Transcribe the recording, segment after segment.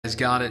guys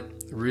got it.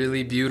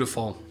 Really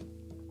beautiful.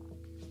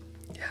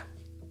 Yeah.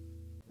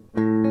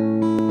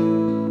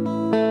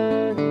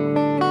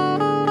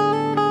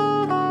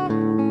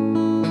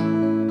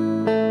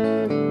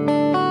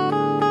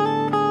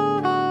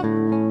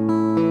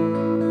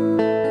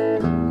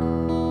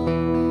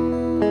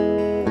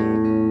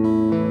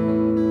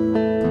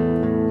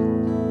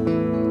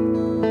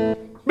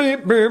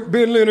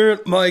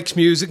 Mike's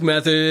music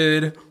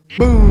method.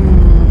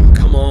 Boom!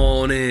 Come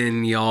on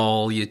in,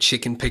 y'all, you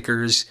chicken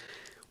pickers.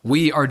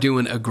 We are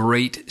doing a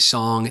great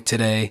song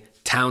today,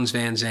 Townes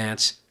Van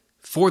Zandt's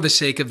For the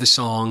Sake of the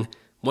Song.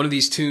 One of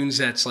these tunes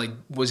that's like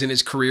was in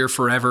his career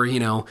forever, you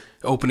know,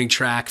 opening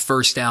track,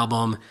 first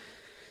album,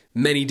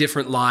 many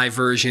different live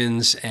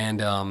versions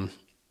and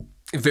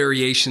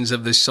variations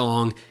of this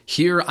song.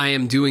 Here I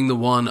am doing the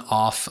one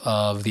off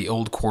of the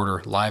Old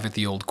Quarter, live at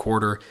the Old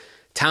Quarter.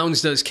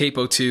 Townes does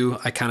capo too.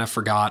 I kind of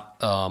forgot,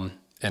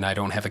 and I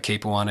don't have a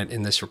capo on it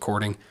in this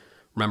recording.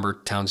 Remember,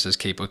 Townes does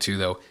capo too,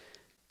 though.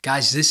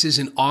 Guys, this is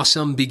an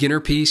awesome beginner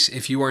piece.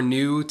 If you are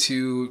new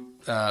to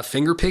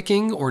finger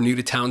picking or new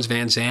to Townes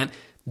Van Zandt,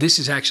 this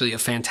is actually a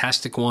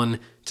fantastic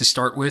one to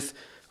start with.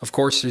 Of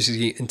course, there's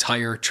the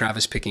entire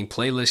Travis picking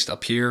playlist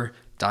up here.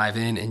 Dive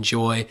in,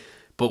 enjoy.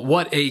 But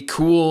what a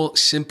cool,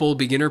 simple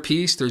beginner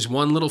piece. There's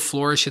one little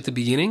flourish at the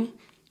beginning,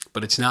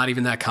 but it's not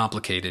even that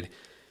complicated.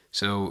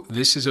 So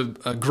this is a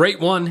great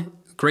one,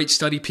 great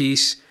study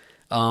piece.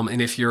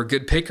 And if you're a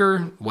good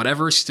picker,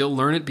 whatever, still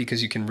learn it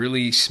because you can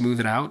really smooth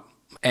it out.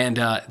 And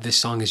this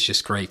song is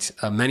just great.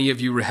 Many of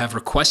you have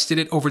requested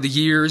it over the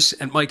years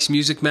at Mike's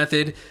Music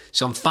Method.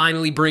 So I'm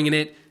finally bringing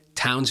it.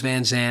 Townes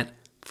Van Zandt,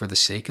 For the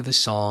Sake of the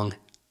Song.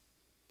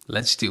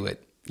 Let's do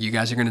it. You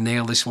guys are going to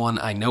nail this one.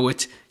 I know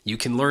it. You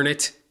can learn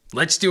it.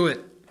 Let's do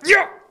it.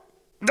 Yeah.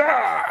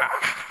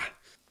 Ah.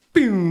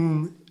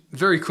 Boom.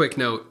 Very quick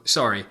note.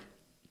 Sorry.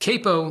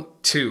 Capo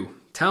 2.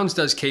 Townes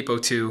does capo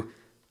 2.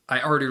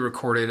 I already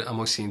recorded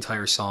almost the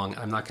entire song.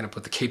 I'm not going to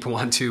put the capo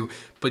on 2,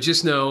 but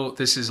just know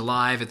this is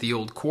live at the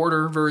Old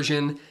Quarter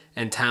version,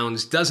 and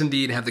Townes does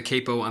indeed have the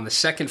capo on the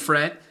 2nd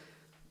fret,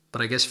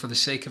 but I guess for the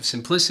sake of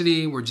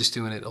simplicity, we're just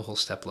doing it a whole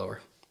step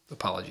lower.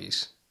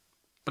 Apologies.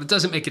 But it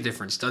doesn't make a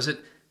difference, does it?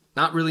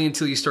 Not really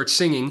until you start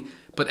singing,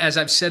 but as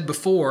I've said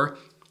before,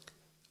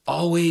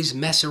 always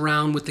mess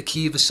around with the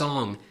key of a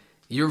song.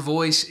 Your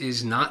voice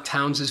is not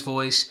Townes'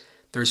 voice.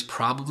 There's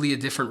probably a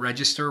different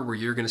register where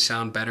you're going to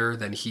sound better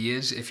than he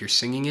is if you're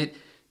singing it.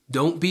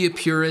 Don't be a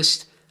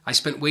purist. I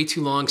spent way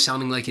too long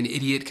sounding like an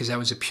idiot because I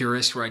was a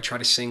purist where I try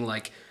to sing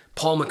like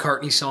Paul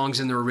McCartney songs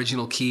in their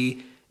original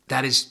key.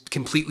 That is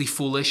completely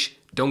foolish.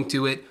 Don't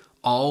do it.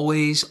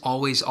 Always,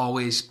 always,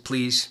 always,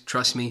 please,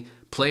 trust me,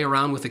 play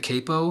around with the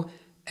capo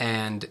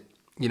and,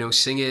 you know,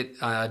 sing it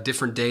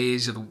different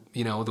days of,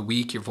 you know, the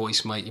week. Your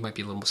voice you might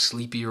be a little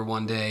sleepier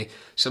one day.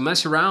 So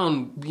mess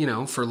around, you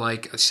know, for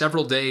like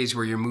several days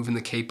where you're moving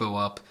the capo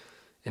up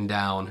and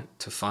down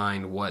to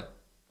find what,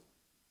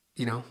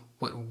 you know,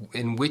 what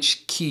in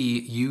which key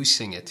you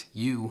sing it.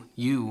 You're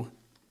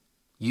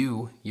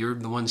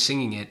the one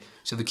singing it.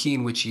 So the key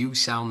in which you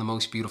sound the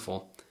most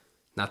beautiful,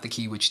 not the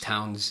key which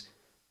Townes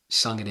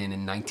sung it in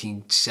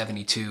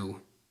 1972.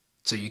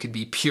 So you could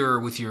be pure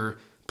with your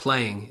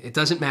playing. It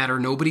doesn't matter.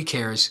 Nobody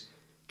cares.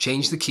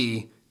 Change the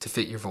key to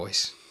fit your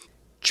voice.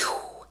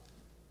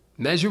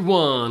 Measure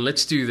 1.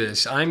 Let's do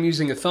this. I'm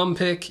using a thumb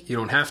pick. You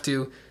don't have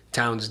to.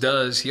 Townes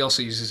does. He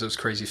also uses those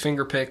crazy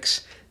finger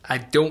picks. I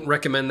don't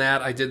recommend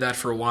that. I did that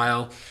for a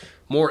while.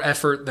 More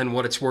effort than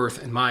what it's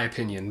worth, in my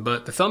opinion.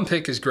 But the thumb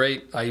pick is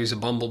great. I use a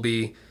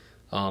Bumblebee.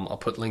 I'll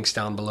put links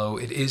down below.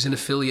 It is an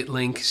affiliate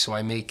link, so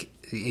I make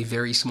a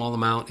very small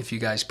amount if you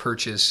guys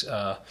purchase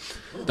the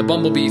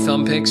Bumblebee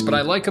thumb picks, but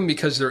I like them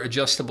because they're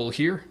adjustable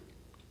here.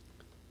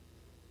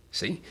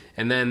 See?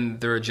 And then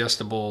they're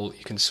adjustable,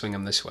 you can swing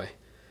them this way.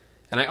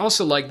 And I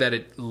also like that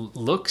it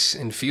looks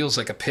and feels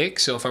like a pick,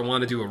 so if I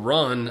want to do a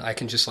run, I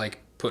can just like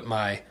put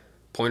my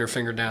pointer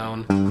finger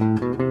down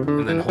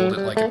and then hold it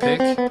like a pick,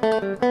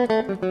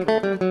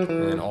 and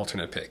then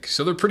alternate pick.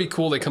 So they're pretty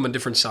cool. They come in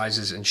different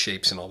sizes and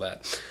shapes and all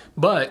that.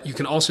 But you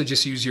can also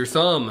just use your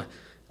thumb.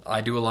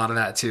 I do a lot of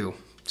that too.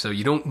 So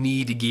you don't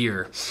need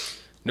gear.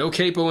 No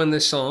capo in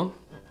this song.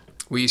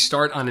 We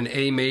start on an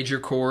A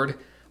major chord.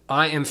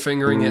 I am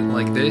fingering it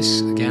like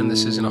this. Again,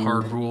 this isn't a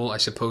hard rule. I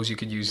suppose you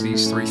could use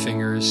these 3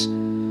 fingers.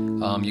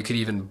 You could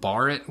even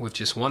bar it with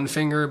just 1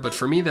 finger, but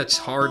for me that's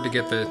hard to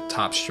get the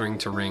top string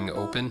to ring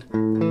open.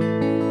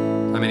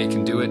 I mean, you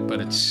can do it,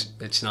 but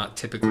it's not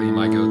typically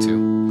my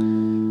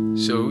go-to.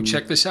 So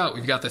check this out.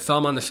 We've got the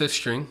thumb on the 5th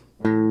string,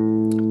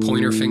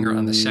 pointer finger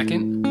on the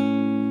 2nd,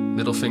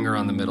 middle finger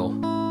on the middle.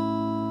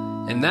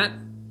 And that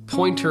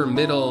pointer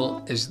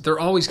middle they're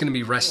always going to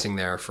be resting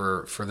there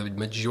for the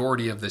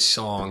majority of this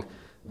song.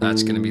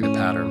 That's going to be the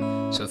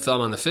pattern. So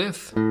thumb on the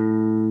 5th,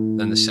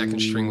 then the 2nd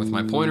string with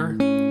my pointer,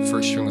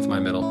 1st string with my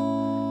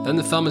middle. Then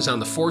the thumb is on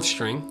the 4th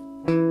string,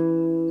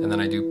 and then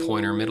I do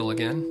pointer middle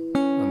again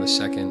on the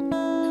 2nd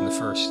and the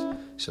 1st.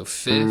 So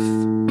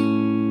 5th,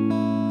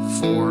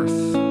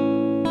 4th,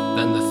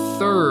 then the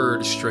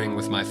 3rd string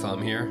with my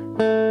thumb here,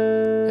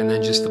 and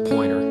then just the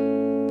pointer,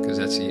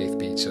 that's the 8th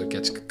beat, so it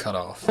gets cut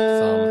off.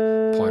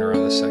 Thumb, pointer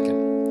on the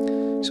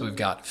 2nd. So we've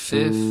got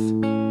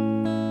 5th,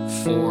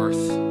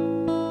 4th,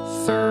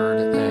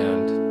 3rd,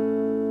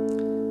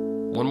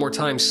 and one more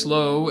time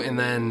slow, and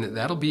then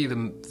that'll be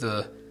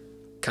the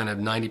kind of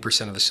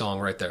 90% of the song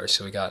right there.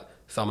 So we got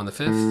thumb on the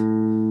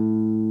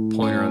 5th,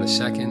 pointer on the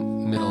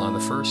 2nd, middle on the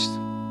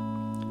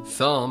 1st,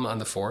 thumb on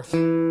the 4th,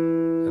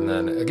 and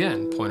then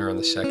again, pointer on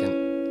the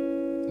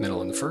 2nd,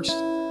 middle on the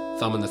 1st,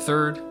 thumb on the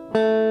 3rd,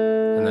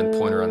 and then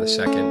pointer on the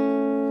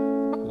 2nd.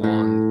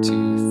 1,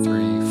 2,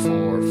 3,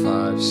 4,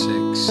 5,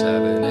 6,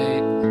 7, 8.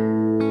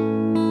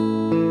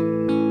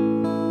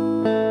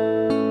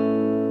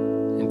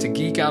 And to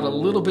geek out a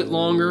little bit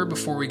longer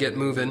before we get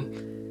moving,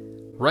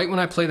 right when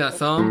I play that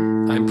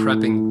thumb, I'm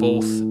prepping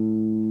both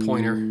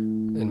pointer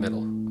and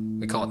middle.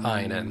 We call it I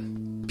and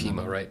M.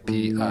 PIMA, right?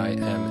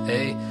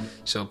 P-I-M-A.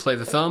 So play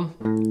the thumb,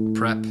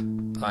 prep,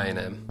 I and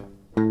M.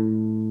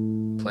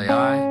 Play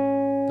I.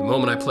 The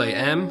moment I play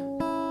M,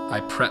 I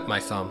prep my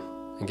thumb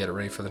and get it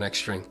ready for the next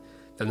string.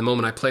 Then the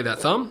moment I play that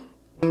thumb,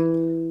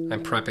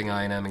 I'm prepping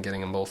I and M and getting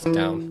them both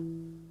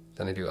down.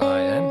 Then I do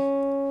I, M,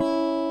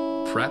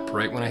 prep.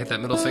 Right when I hit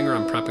that middle finger,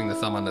 I'm prepping the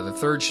thumb onto the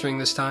 3rd string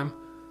this time.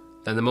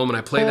 Then the moment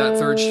I play that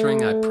 3rd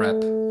string, I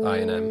prep I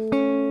and M.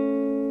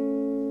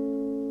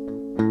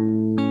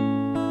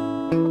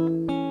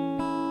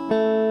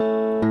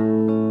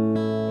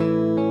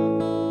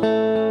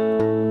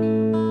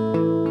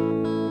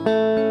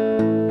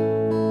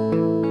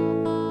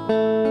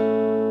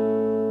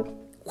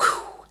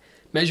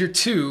 Measure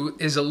 2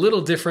 is a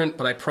little different,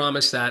 but I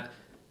promise that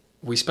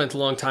we spent a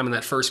long time in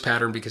that first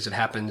pattern because it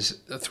happens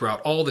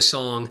throughout all the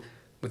song,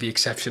 with the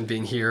exception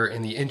being here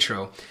in the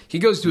intro. He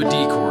goes to a D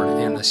chord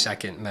in the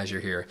 2nd measure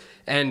here.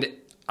 And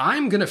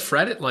I'm going to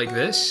fret it like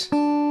this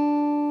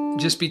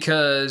just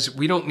because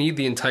we don't need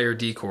the entire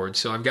D chord.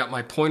 So I've got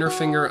my pointer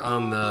finger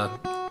on the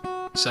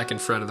 2nd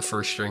fret of the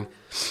 1st string,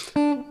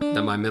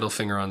 then my middle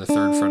finger on the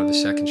 3rd fret of the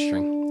 2nd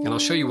string. And I'll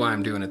show you why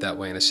I'm doing it that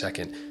way in a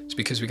second. It's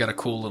because we got a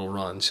cool little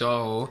run.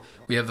 So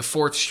we have the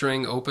 4th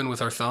string open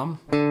with our thumb,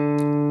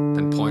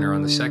 then pointer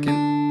on the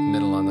 2nd,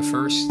 middle on the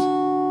 1st,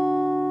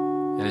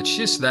 and it's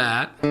just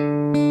that.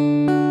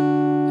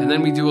 And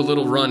then we do a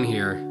little run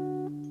here.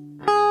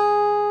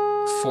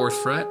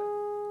 4th fret,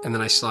 and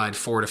then I slide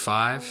 4 to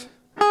 5,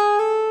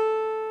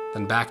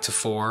 then back to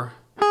 4,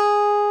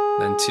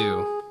 then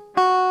 2.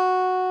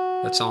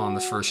 That's all on the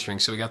 1st string.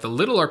 So we got the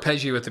little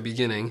arpeggio at the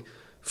beginning,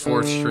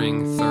 4th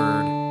string,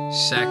 3rd,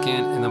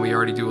 2nd, and then we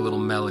already do a little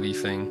melody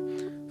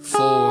thing.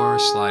 4,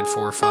 slide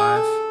 4,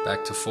 5,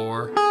 back to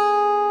 4,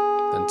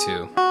 then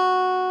 2.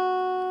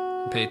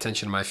 And pay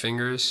attention to my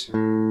fingers.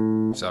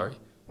 Sorry.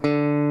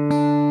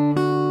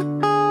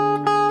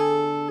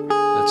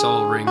 That's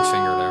all ring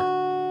finger there.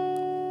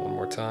 One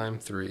more time.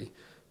 3,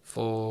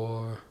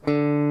 4.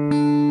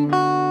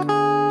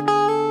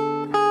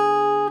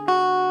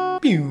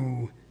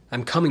 Pew!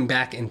 I'm coming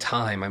back in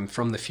time. I'm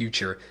from the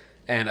future.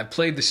 And I've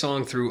played the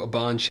song through a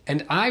bunch,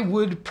 and I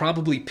would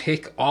probably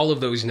pick all of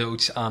those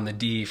notes on the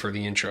D for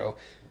the intro.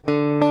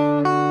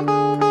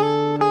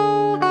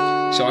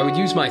 So I would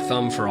use my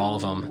thumb for all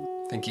of them.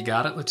 Think you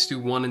got it? Let's do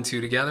 1 and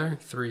 2 together.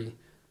 3,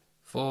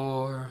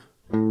 4.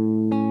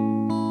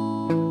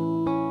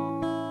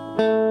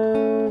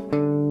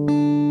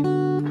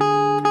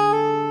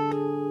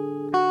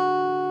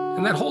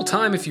 And that whole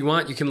time, if you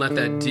want, you can let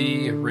that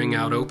D ring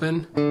out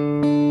open.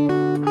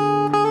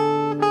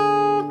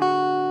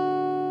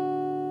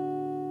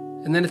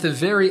 And then at the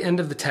very end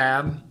of the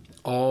tab,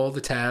 all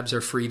the tabs are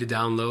free to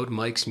download,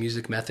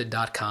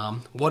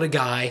 mikesmusicmethod.com. What a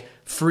guy.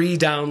 Free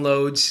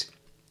downloads.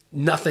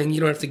 Nothing. You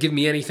don't have to give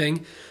me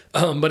anything.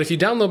 But if you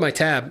download my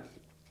tab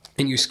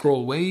and you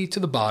scroll way to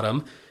the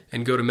bottom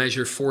and go to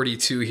measure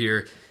 42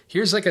 here,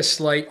 here's like a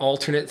slight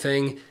alternate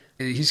thing.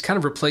 He's kind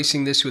of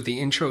replacing this with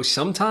the intro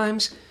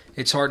sometimes.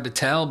 It's hard to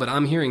tell, but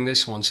I'm hearing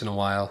this once in a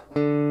while.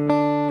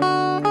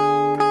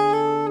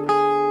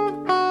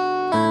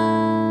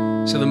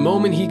 So the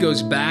moment he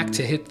goes back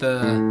to hit the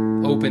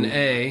open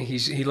A,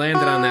 he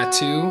landed on that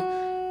 2,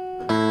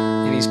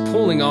 and he's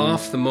pulling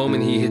off the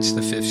moment he hits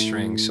the 5th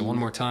string. So one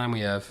more time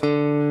we have,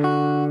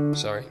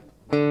 sorry.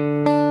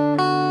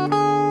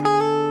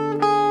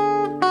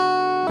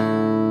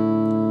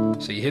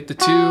 So you hit the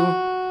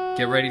 2,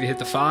 get ready to hit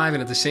the 5,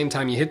 and at the same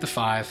time you hit the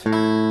 5,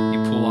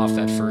 you pull off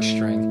that 1st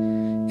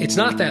string. It's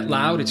not that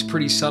loud, it's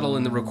pretty subtle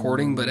in the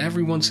recording, but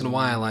every once in a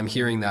while I'm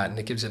hearing that, and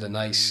it gives it a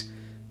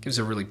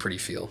really pretty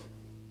feel.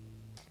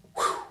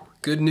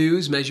 Good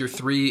news, measure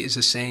 3 is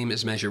the same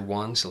as measure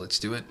 1, so let's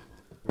do it.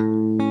 4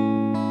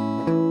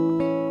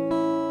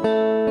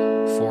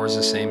 is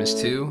the same as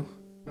 2.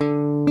 5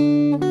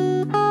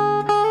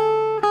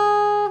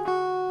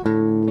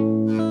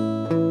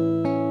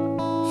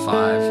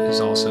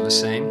 is also the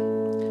same.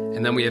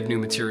 And then we have new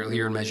material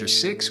here in measure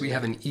 6. We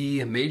have an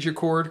E major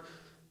chord.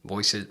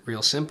 Voice it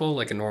real simple,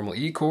 like a normal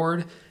E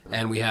chord.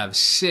 And we have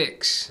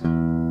 6, 2,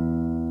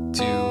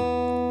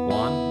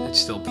 1.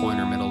 It's still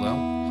pointer, middle,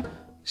 low.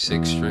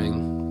 6th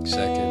string,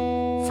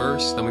 2nd,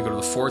 1st, then we go to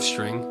the 4th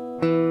string,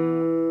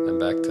 then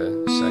back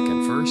to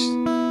 2nd,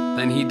 1st,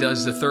 Then he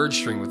does the third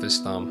string with his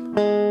thumb,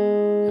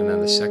 and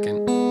then the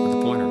second with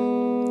the pointer.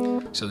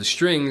 So the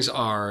strings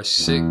are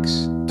 6,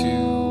 2,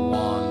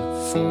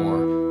 1,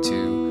 4,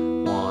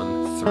 2,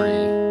 1, 3,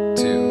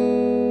 2.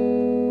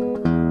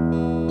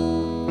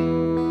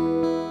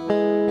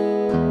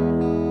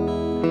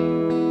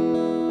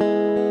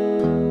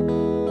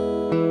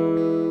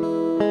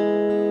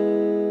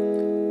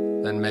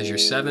 Then measure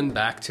 7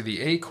 back to the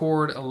A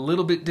chord, a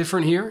little bit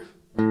different here.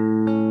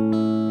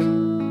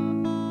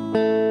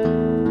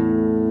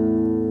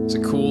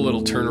 Cool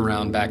little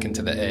turnaround back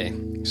into the A.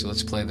 So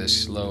let's play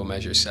this slow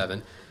measure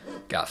 7.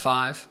 Got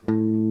 5,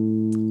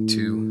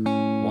 2,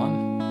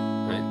 1,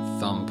 right?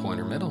 Thumb,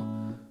 pointer, middle.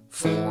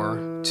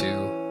 4, 2,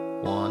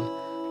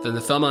 1. Then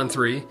the thumb on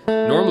 3.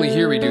 Normally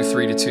here we do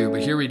 3 to 2,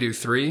 but here we do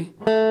 3,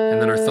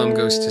 and then our thumb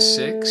goes to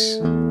 6.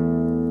 So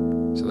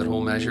that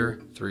whole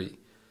measure, 3,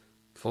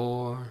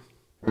 4.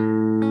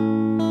 And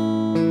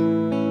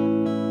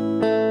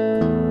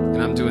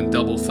I'm doing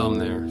double thumb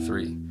there.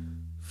 3,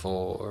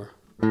 4.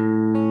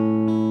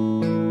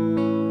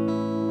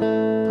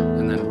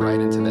 Right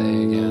into the A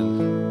again.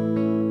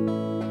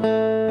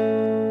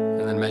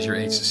 And then measure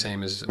 8's the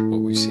same as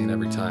what we've seen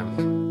every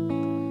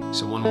time.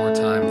 So one more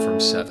time from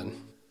 7.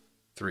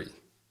 3,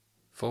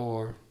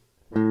 4.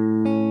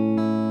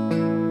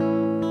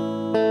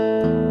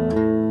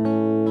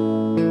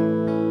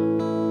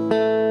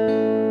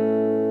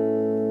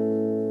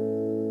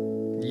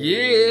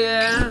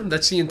 Yeah!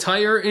 That's the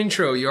entire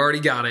intro. You already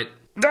got it.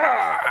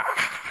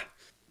 Ah!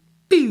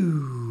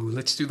 Pew!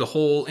 Let's do the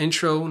whole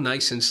intro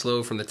nice and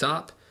slow from the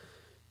top.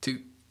 2,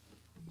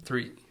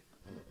 3,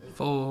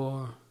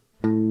 4.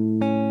 To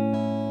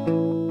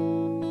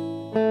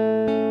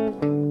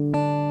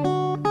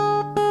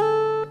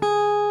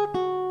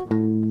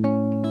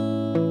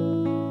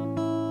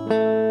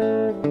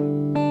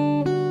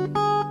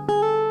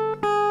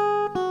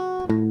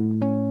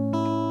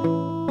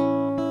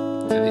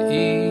the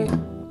E,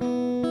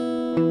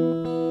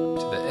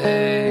 to the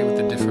A with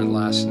the different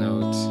last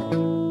notes.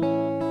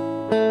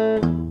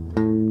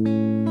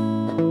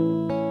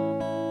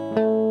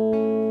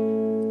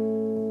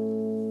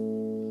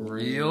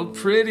 Real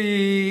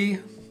pretty.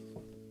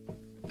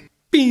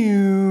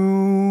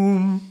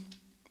 Boom.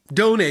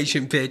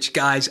 Donation pitch.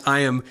 Guys, I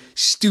am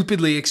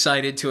stupidly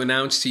excited to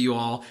announce to you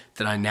all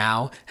that I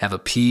now have a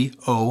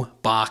P.O.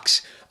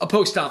 box, a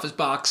post office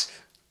box.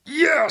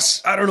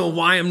 Yes! I don't know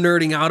why I'm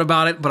nerding out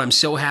about it, but I'm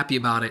so happy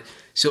about it.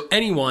 So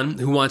anyone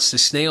who wants to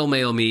snail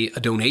mail me a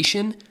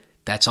donation,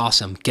 that's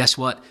awesome. Guess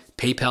what?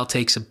 PayPal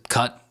takes a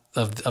cut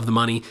of the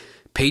money.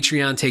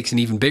 Patreon takes an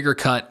even bigger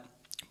cut,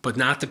 but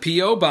not the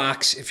P.O.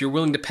 box. If you're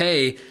willing to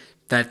pay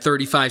that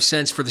 35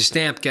 cents for the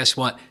stamp, guess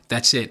what?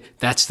 That's it.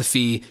 That's the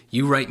fee.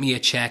 You write me a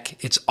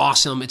check. It's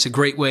awesome. It's a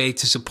great way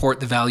to support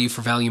the value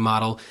for value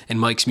model and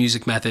Mike's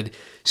music method.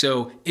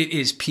 So it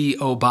is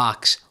P.O.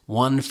 Box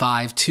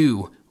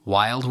 152,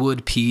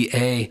 Wildwood,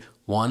 PA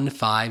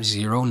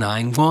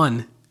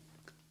 15091.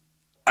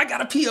 I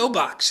got a P.O.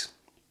 box.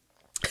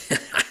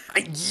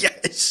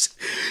 Yes.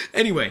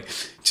 Anyway,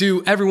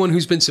 to everyone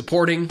who's been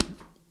supporting,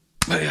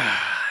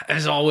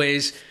 as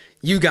always,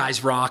 you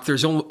guys rock.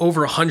 There's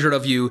over 100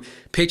 of you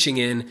pitching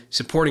in,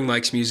 supporting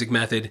Mike's music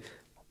method.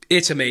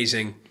 It's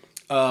amazing.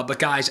 But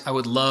guys, I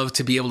would love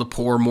to be able to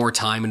pour more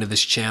time into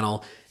this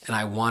channel, and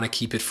I want to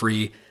keep it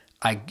free.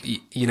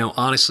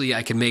 Honestly,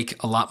 I could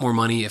make a lot more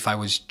money if I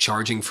was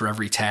charging for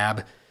every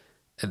tab.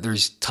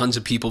 There's tons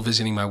of people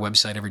visiting my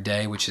website every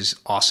day, which is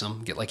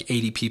awesome. Get like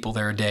 80 people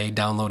there a day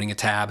downloading a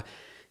tab.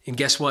 And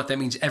guess what? That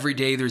means every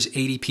day there's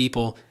 80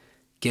 people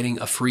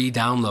getting a free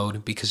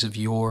download because of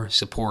your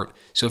support.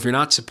 So if you're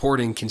not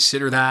supporting,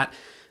 consider that.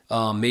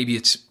 Maybe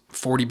it's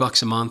 40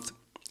 bucks a month.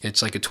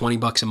 It's like a 20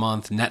 bucks a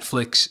month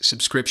Netflix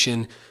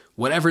subscription.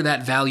 Whatever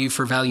that value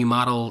for value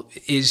model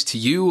is to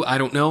you, I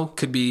don't know.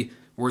 Could be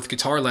worth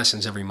guitar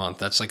lessons every month.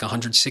 That's like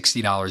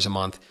 $160 a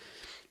month.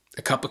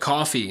 A cup of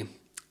coffee.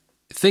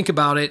 Think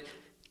about it.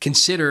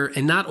 Consider,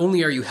 and not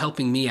only are you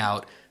helping me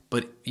out,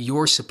 but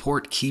your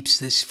support keeps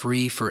this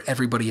free for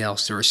everybody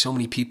else. There are so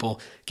many people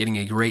getting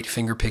a great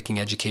finger-picking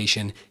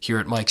education here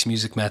at Mike's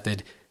Music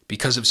Method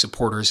because of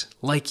supporters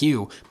like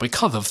you.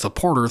 Because of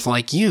supporters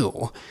like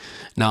you.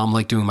 Now I'm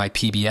like doing my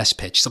PBS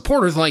pitch.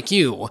 Supporters like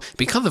you.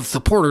 Because of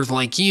supporters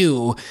like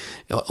you.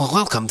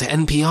 Welcome to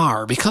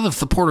NPR. Because of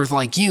supporters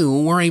like you,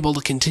 we're able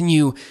to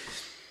continue.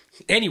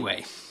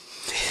 Anyway.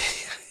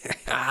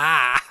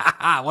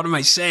 What am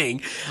I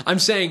saying? I'm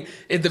saying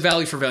the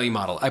value for value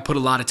model. I put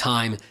a lot of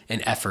time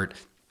and effort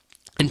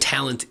and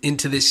talent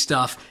into this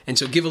stuff. And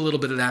so give a little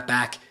bit of that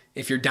back.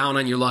 If you're down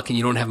on your luck and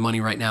you don't have money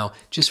right now,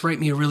 just write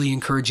me a really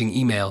encouraging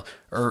email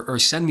or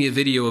send me a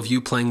video of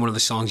you playing one of the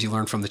songs you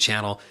learned from the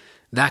channel.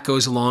 That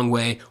goes a long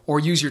way. Or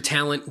use your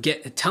talent.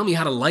 Tell me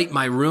how to light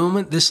my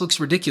room. This looks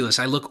ridiculous.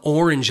 I look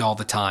orange all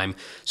the time.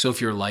 So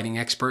if you're a lighting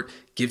expert,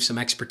 give some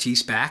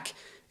expertise back.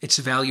 It's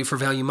a value for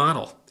value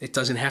model. It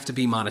doesn't have to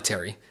be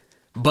monetary,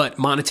 but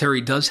monetary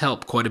does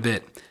help quite a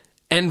bit.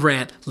 End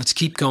rant. Let's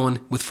keep going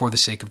with For the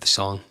Sake of the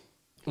Song.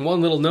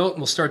 One little note, and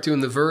we'll start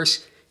doing the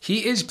verse.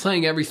 He is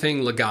playing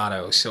everything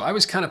legato, so I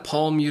was kind of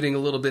palm muting a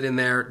little bit in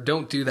there.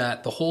 Don't do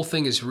that. The whole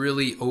thing is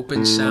really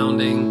open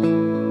sounding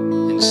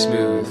and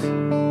smooth.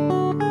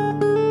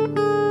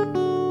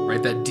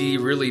 Right, that D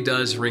really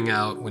does ring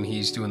out when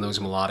he's doing those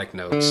melodic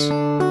notes.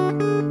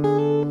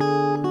 Boom,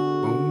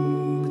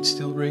 it's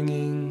still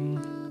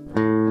ringing.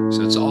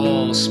 So it's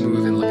all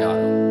smooth and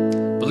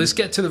legato. But let's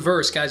get to the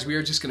verse, guys. We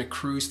are just going to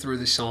cruise through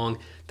the song.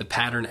 The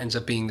pattern ends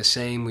up being the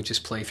same. We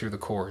just play through the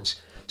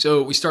chords.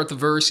 So we start the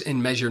verse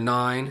in measure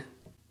 9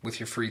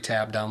 with your free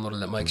tab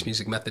downloaded at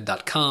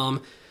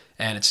mikesmusicmethod.com,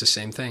 and it's the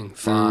same thing.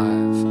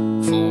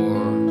 5,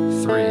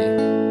 4, 3,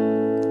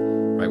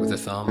 right with the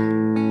thumb.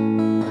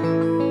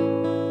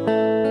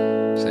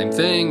 Same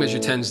thing, measure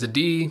 10's the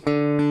D.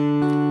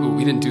 Ooh,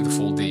 we didn't do the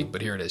full D,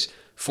 but here it is.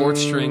 4th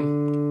string,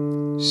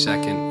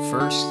 2nd,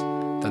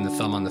 1st, then the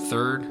thumb on the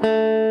 3rd,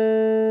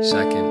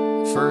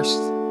 2nd,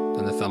 1st,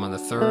 then the thumb on the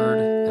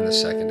 3rd, and the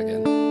 2nd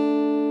again.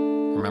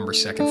 Remember,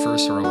 2nd,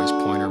 1st are always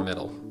pointer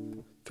middle.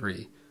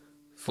 3,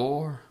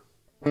 4.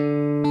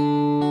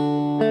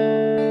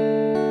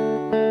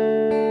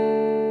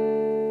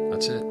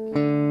 That's it.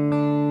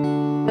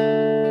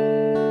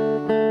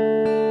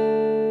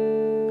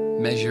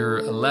 Measure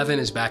 11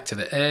 is back to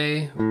the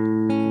A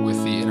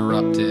with the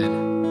interrupted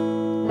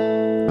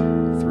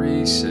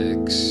 3,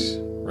 6.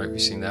 Right,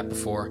 we've seen that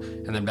before.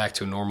 And then back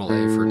to a normal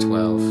A for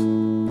 12.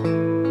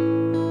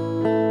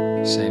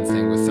 Same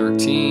thing with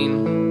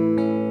 13.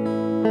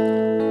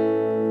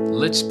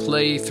 Let's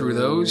play through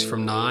those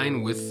from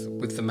 9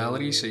 with the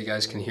melody so you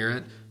guys can hear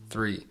it.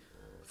 3,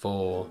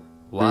 4.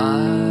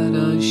 Why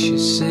does she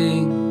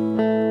sing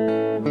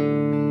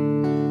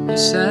the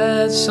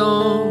sad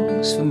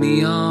songs? For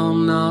me,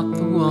 I'm not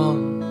the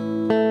one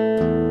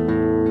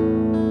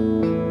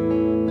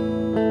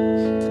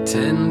to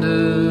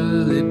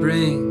tenderly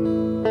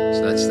bring.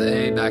 So that's the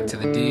A, back to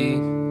the D,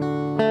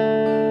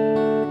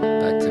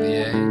 back to the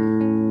A,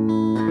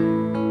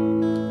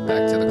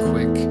 back to the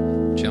quick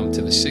jump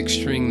to the 6th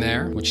string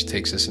there, which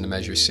takes us into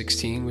measure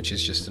 16, which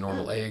is just a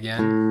normal A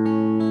again.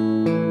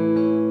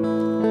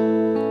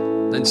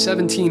 Then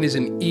 17 is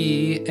an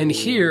E, and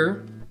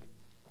here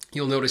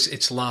you'll notice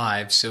it's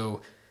live,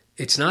 so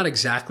it's not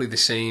exactly the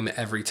same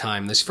every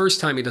time. This first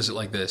time he does it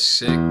like this: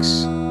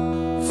 6,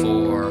 4,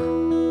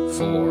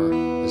 4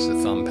 is the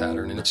thumb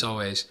pattern, and it's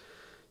always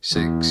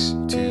 6,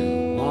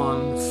 2,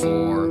 1,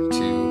 4,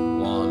 2,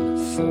 1,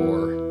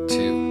 4,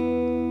 2.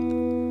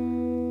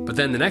 But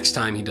then the next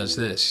time he does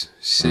this: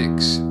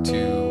 6,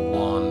 2,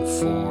 1,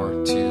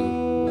 4, 2,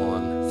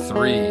 1,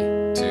 3,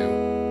 2.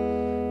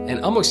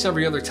 And almost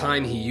every other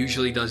time he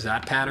usually does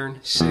that pattern: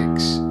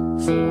 6,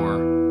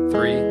 4,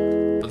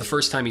 3. But the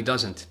first time he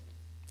doesn't.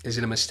 Is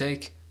it a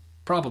mistake?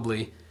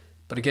 Probably.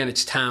 But again,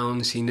 it's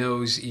Townes. He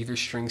knows either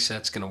string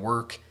set's going to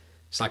work.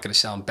 It's not going to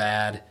sound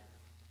bad.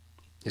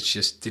 It's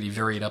just, did he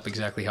vary it up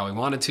exactly how he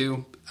wanted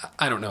to?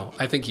 I don't know.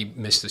 I think he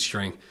missed the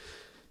string.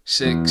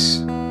 6,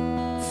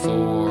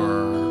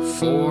 4,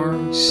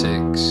 4,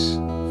 6,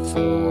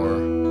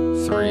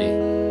 4,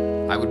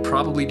 3. I would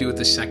probably do it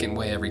the second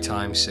way every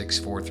time: 6,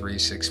 4, 3,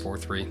 6, 4,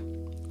 3.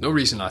 No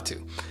reason not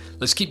to.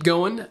 Let's keep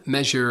going.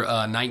 Measure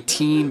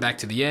 19 back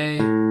to the A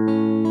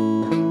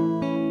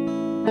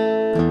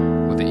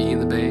with the E in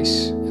the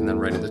bass, and then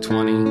right in the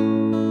 20.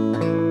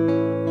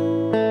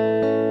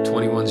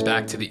 21's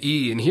back to the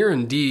E, and here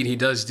indeed he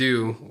does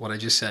do what I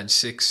just said: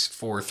 6,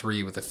 4,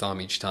 3 with the thumb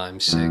each time.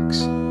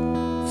 6,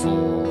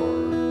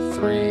 4,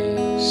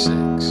 3,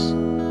 6,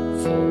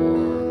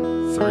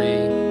 4, 3.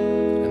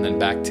 And then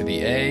back to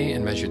the A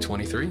and measure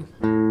 23.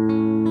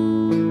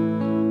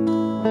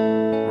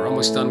 We're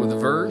almost done with the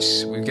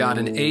verse. We've got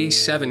an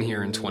A7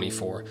 here in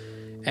 24.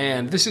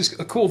 And this is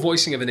a cool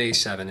voicing of an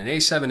A7. An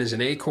A7 is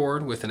an A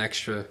chord with an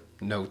extra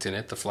note in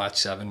it, the flat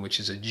 7, which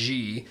is a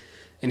G.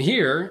 And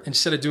here,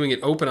 instead of doing it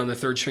open on the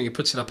 3rd string, it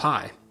puts it up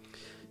high,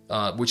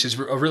 which is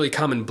a really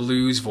common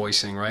blues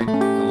voicing, right?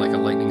 Like a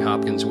Lightning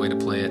Hopkins way to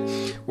play it,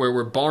 where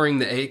we're barring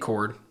the A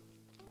chord,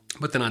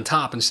 but then on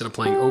top, instead of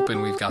playing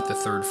open, we've got the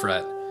 3rd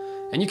fret.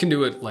 And you can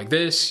do it like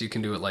this, you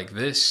can do it like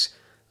this.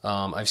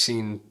 I've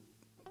seen,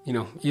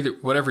 either,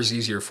 whatever's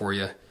easier for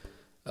you.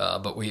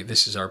 But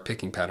this is our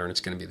picking pattern.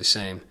 It's going to be the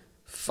same.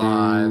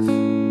 5.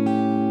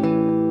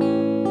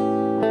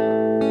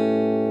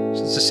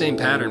 So it's the same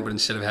pattern, but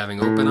instead of having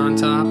open on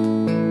top,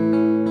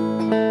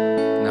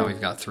 now we've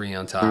got 3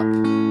 on top.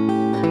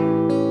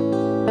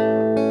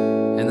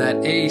 And that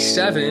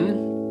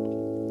A7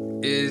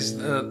 is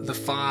the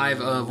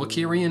 5 of, what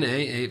key are we in?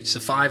 A? It's the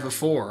 5 of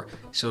 4.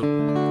 So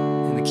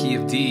in the key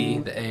of D,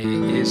 the A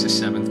is the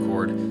 7th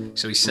chord.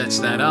 So he sets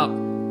that up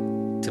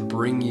to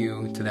bring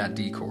you to that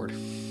D chord.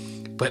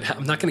 But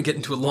I'm not going to get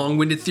into a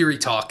long-winded theory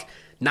talk.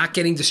 Not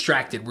getting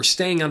distracted. We're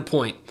staying on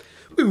point.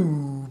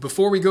 Ooh,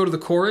 before we go to the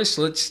chorus,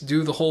 let's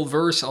do the whole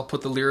verse. I'll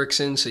put the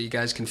lyrics in so you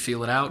guys can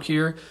feel it out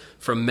here.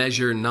 From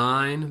measure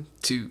 9,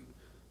 2,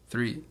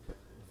 3,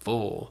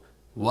 4.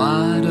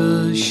 Why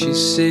does she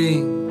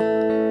sing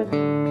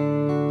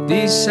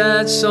these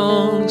sad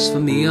songs? For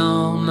me,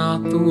 I'm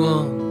not the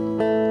one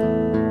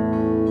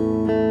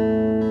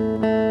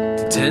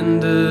to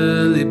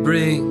tenderly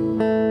bring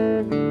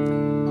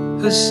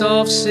her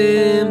soft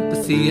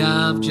sympathy.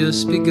 I've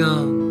just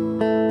begun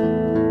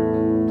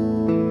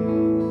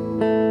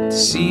to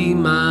see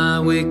my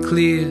way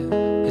clear.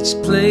 It's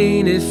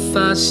plain if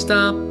I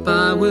stop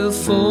I will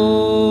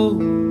fall.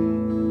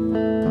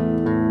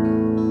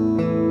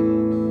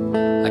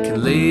 I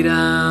can lay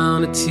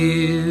down a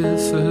tear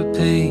for her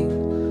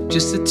pain,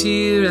 just a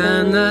tear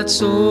and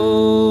that's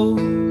all.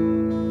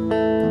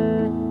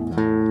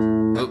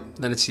 Oh,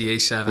 then it's the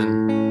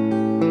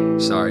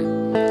A7. Sorry.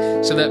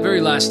 So that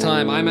very last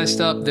time I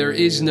messed up. There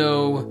is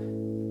no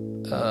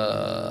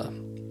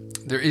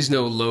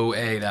low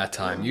A that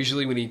time.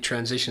 Usually when he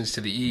transitions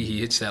to the E,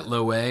 he hits that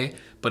low A,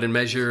 but in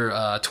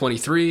measure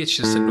 23, it's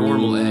just a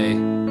normal A,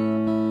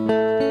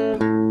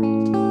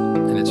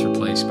 and it's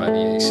replaced by the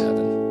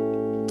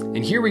A7.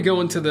 And here we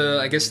go into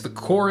I guess the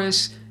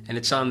chorus, and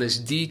it's on this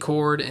D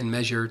chord in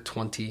measure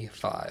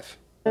 25.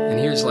 And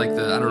here's like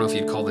I don't know if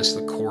you'd call this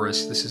the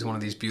chorus. This is one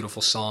of these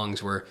beautiful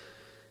songs where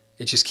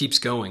it just keeps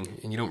going,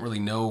 and you don't really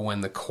know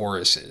when the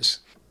chorus is.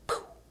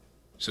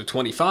 So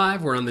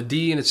 25, we're on the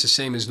D, and it's the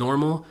same as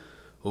normal.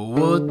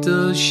 What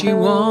does she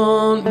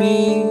want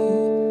me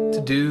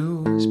to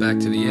do? It's back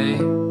to the A,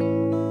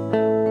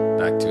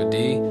 back to a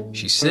D.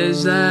 She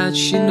says that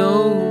she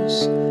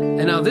knows.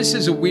 And now this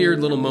is a weird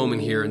little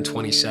moment here in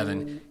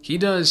 27. He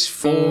does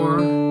 4,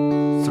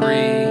 3,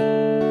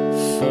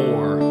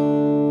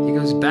 4. He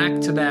goes back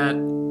to that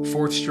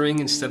fourth string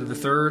instead of the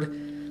third.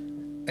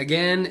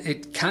 Again,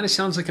 it kind of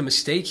sounds like a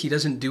mistake. He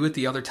doesn't do it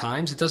the other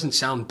times. It doesn't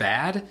sound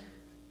bad,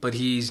 but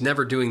he's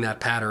never doing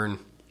that pattern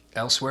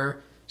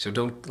elsewhere. So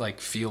don't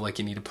feel like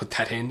you need to put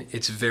that in.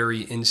 It's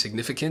very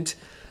insignificant.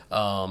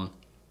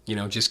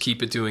 Just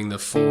keep it doing the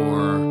 4,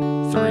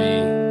 3,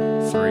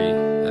 3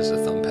 as the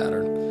thumb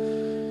pattern.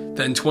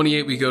 Then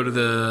 28, we go to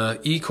the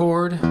E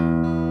chord.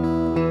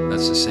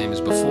 That's the same as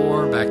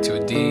before. Back to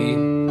a D,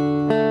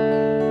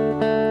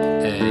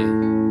 A.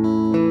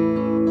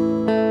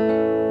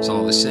 It's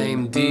all the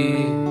same. D, E,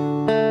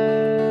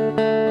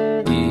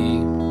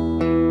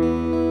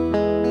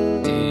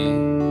 D,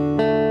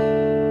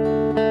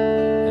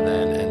 and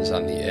then ends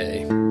on the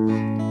A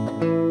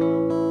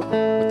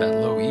with that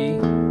low E.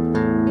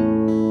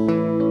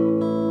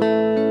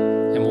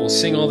 And we'll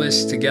sing all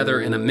this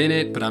together in a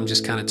minute, but I'm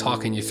just kind of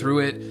talking you through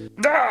it.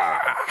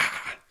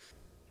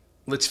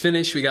 Let's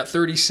finish. We got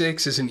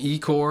 36 as an E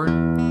chord.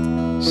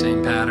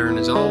 Same pattern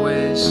as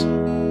always.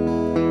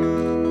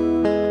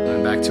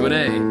 And back to an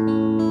A.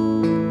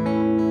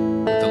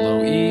 With the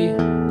low E.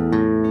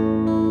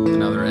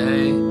 Another A.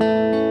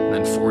 And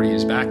then 40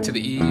 is back to the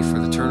E for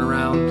the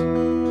turnaround.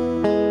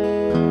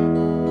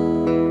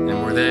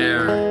 And we're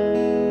there.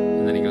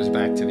 And then he goes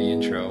back to the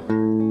intro.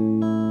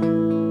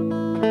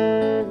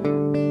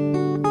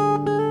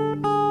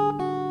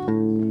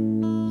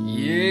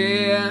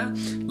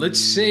 Let's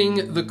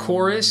sing the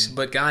chorus,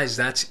 but guys,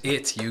 that's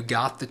it. You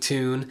got the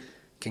tune.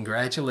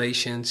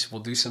 Congratulations.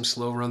 We'll do some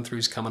slow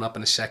run-throughs coming up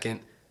in a second,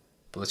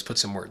 but let's put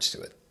some words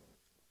to it.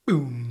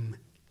 Boom.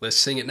 Let's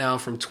sing it now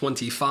from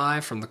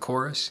 25 from the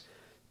chorus.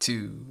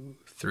 2,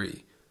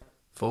 3,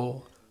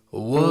 4.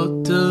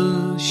 What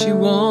does she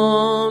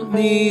want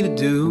me to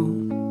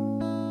do?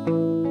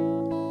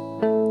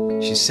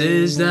 She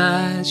says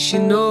that she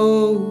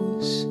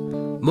knows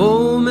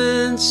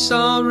moments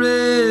are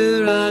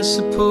rare, I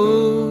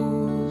suppose.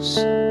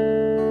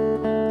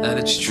 That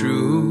it's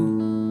true.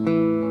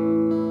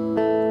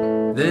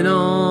 Then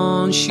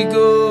on she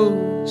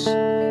goes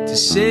to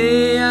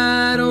say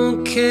I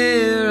don't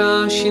care,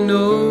 how she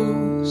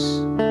knows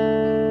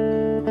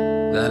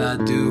that I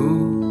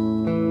do.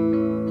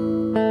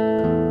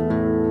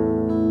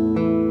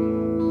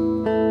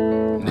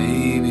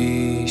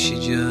 Maybe she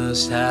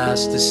just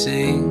has to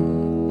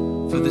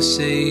sing for the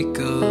sake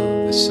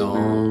of the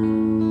song.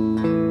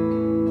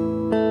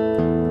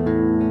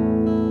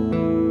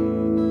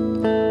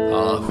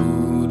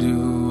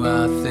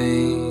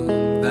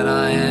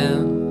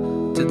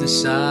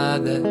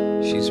 Decide that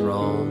she's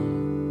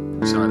wrong.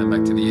 Sorry, then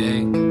back to the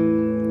A,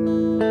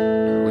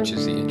 which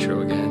is the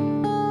intro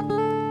again.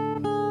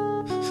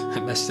 I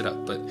messed it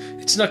up, but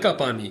it snuck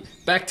up on me.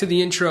 Back to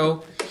the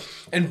intro,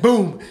 and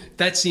boom,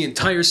 that's the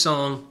entire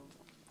song.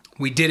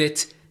 We did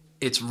it.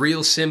 It's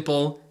real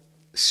simple,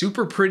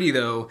 super pretty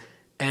though,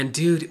 and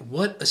dude,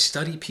 what a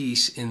study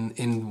piece in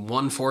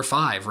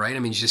 1-4-5, right? I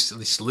mean,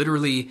 it's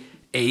literally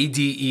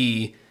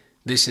ADE,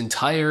 this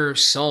entire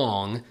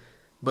song.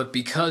 But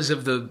because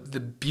of the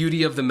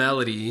beauty of the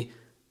melody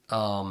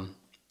and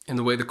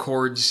the way the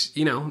chords,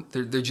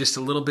 they're just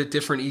a little bit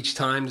different each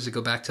time. Does it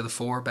go back to the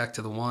 4, back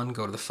to the 1,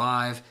 go to the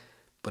 5?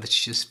 But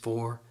it's just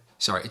 4.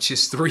 Sorry, it's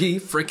just 3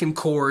 freaking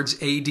chords,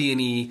 A, D,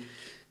 and E.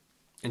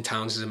 And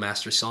Townes is a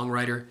master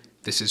songwriter.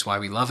 This is why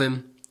we love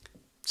him.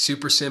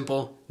 Super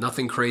simple,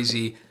 nothing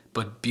crazy,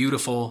 but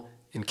beautiful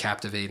and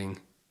captivating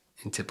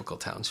in typical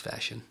Townes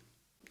fashion.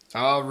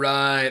 All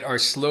right, our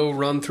slow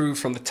run through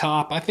from the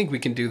top. I think we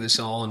can do this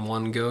all in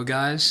one go,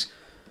 guys.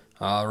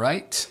 All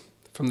right,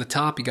 from the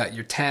top, you got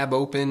your tab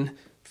open,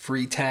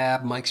 free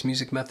tab,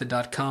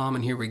 mikesmusicmethod.com,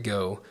 and here we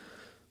go.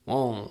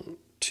 1,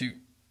 2,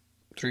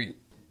 3,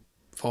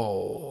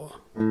 4.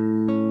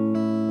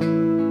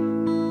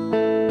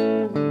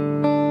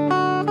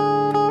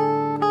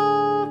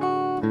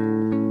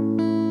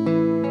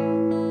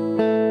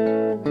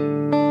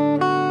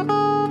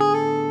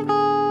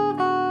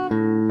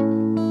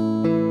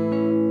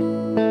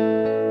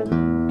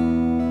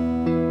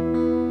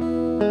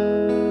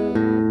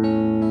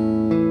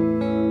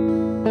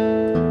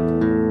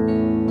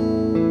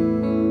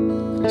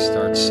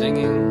 Start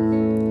singing.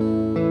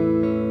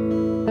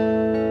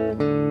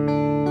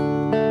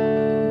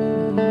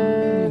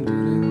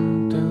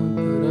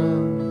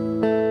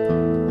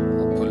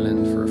 I'll put it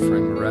in for a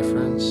frame of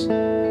reference.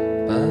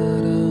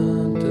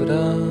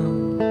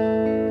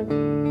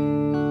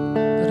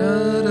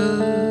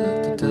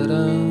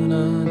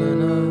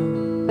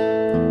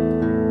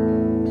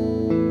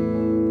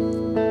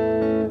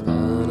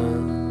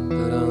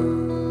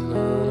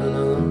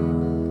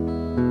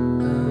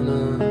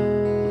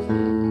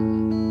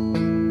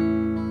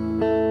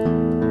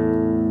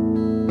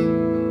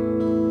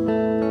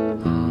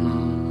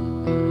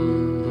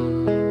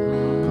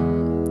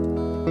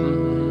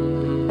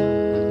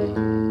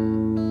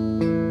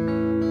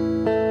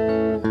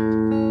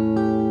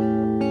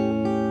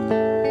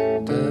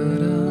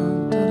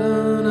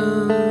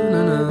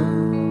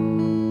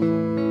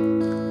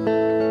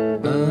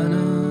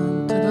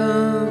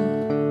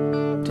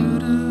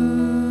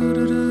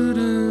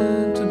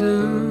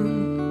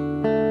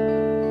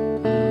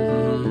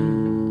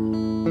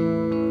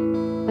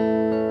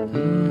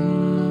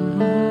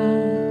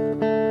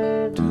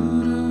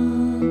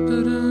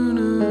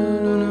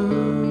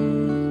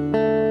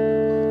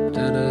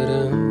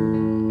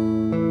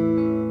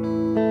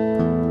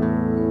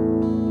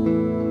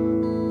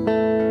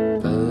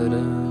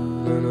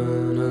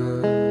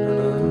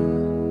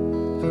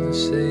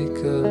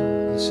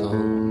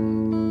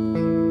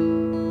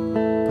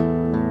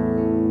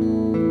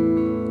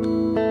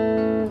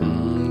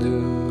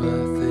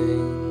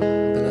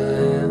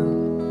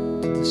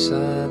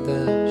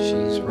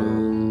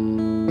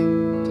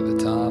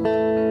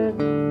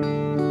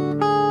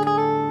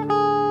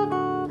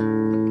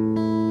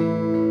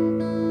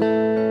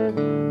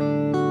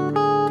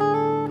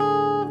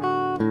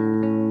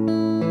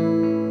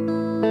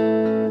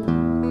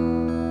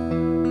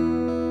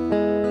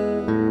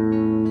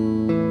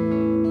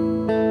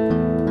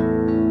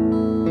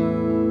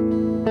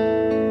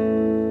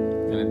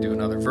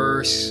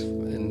 Verse,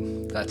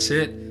 and that's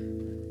it.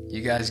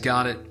 You guys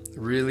got it.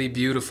 Really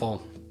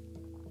beautiful.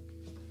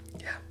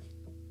 Yeah.